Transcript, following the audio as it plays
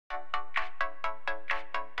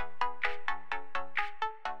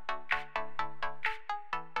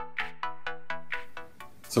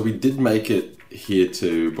So we did make it here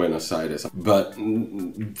to Buenos Aires, but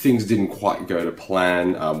things didn't quite go to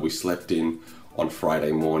plan. We slept in on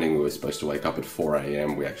Friday morning. We were supposed to wake up at 4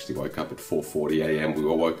 a.m. We actually woke up at 4:40 a.m. We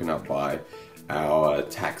were woken up by our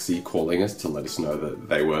taxi calling us to let us know that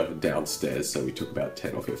they were downstairs. So we took about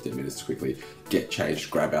 10 or 15 minutes to quickly get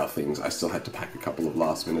changed, grab our things. I still had to pack a couple of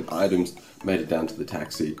last minute items, made it down to the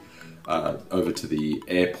taxi, over to the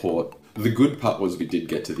airport. The good part was we did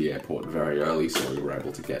get to the airport very early, so we were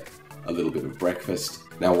able to get a little bit of breakfast.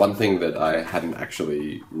 Now, one thing that I hadn't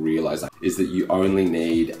actually realized is that you only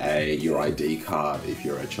need your ID card if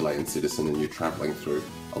you're a Chilean citizen and you're traveling through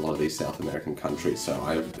a lot of these South American countries, so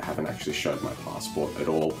I haven't actually showed my passport at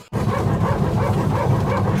all. Can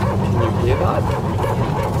you hear that?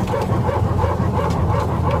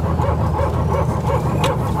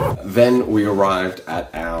 Then we arrived at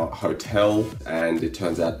our hotel and it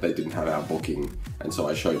turns out they didn't have our booking, and so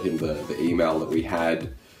I showed him the email that we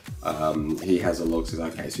had. He has a look, says,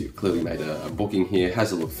 okay, so you've clearly made a booking here,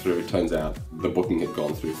 has a look through. It turns out the booking had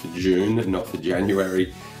gone through for June, not for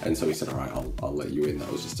January, and so he said, all right, I'll let you in. That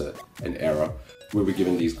was just an error. We were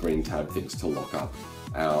given these green tab things to lock up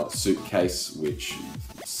our suitcase, which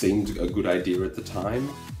seemed a good idea at the time.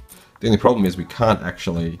 The only problem is we can't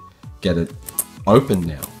actually get it open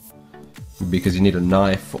now, because you need a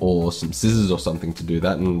knife or some scissors or something to do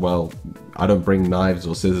that, and well, I don't bring knives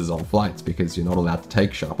or scissors on flights because you're not allowed to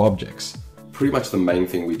take sharp objects. Pretty much the main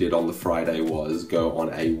thing we did on the Friday was go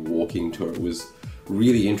on a walking tour. It was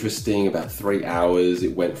really interesting, about 3 hours.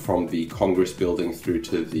 It went from the Congress building through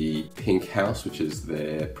to the Pink House, which is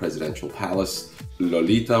their presidential palace.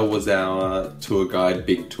 Lolita was our tour guide,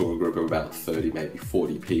 big tour group of about 30, maybe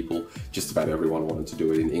 40 people. Just about everyone wanted to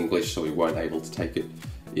do it in English, so we weren't able to take it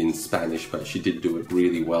in Spanish, but she did do it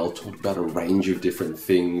really well. Talked about a range of different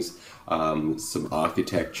things, some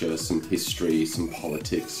architecture, some history, some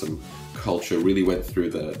politics, some culture. Really went through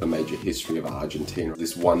the major history of Argentina.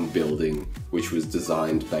 This one building, which was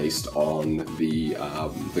designed based on the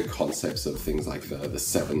concepts of things like the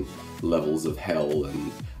 7 levels of hell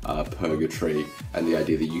and purgatory, and the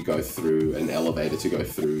idea that you go through an elevator to go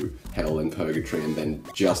through hell and purgatory, and then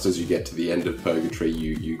just as you get to the end of purgatory,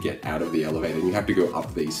 you get out of the elevator and you have to go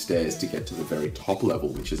up these stairs to get to the very top level,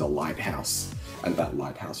 which is a lighthouse, and that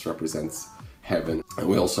lighthouse represents heaven. And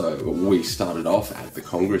we started off at the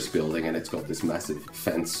Congress building, and it's got this massive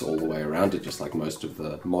fence all the way around it, just like most of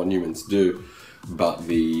the monuments do, but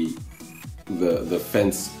the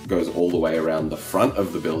fence goes all the way around the front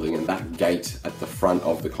of the building, and that gate at the front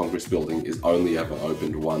of the Congress building is only ever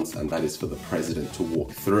opened once, and that is for the president to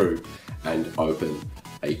walk through and open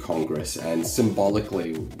a Congress. And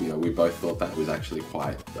symbolically, we both thought that was actually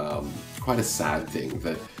quite a sad thing,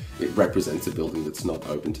 that it represents a building that's not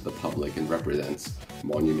open to the public and represents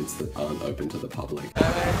monuments that aren't open to the public.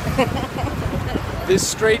 This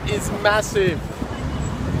street is massive.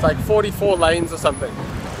 It's like 44 lanes or something.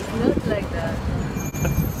 Not like that.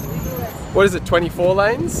 What is it, 24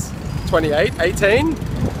 lanes? 28? 18?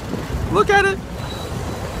 Look at it!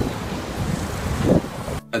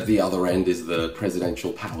 At the other end is the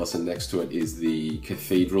presidential palace, and next to it is the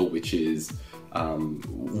cathedral, which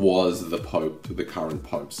was the current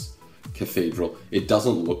Pope's cathedral. It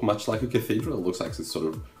doesn't look much like a cathedral. It looks like this sort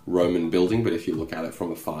of Roman building, but if you look at it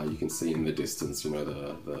from afar, you can see in the distance,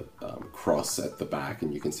 the cross at the back,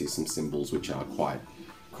 and you can see some symbols which are quite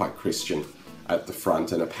Christian at the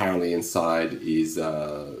front. And apparently inside is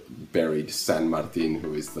buried San Martin,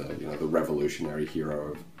 who is the revolutionary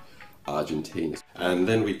hero of Argentina. And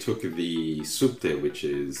then we took the subte, which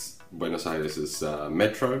is Buenos Aires'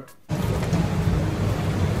 metro.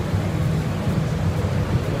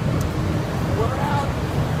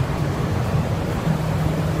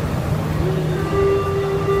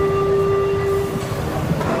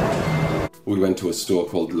 We went to a store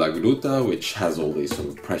called La Gruta, which has all these sort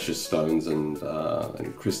of precious stones and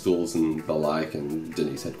crystals and the like, and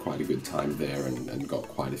Denise had quite a good time there and got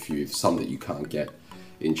quite a few, some that you can't get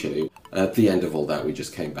in Chile. At the end of all that, we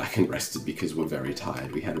just came back and rested because we're very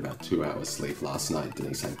tired. We had about 2 hours sleep last night.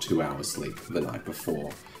 Denise had 2 hours sleep the night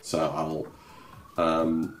before. So I'll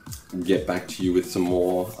get back to you with some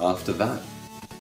more after that.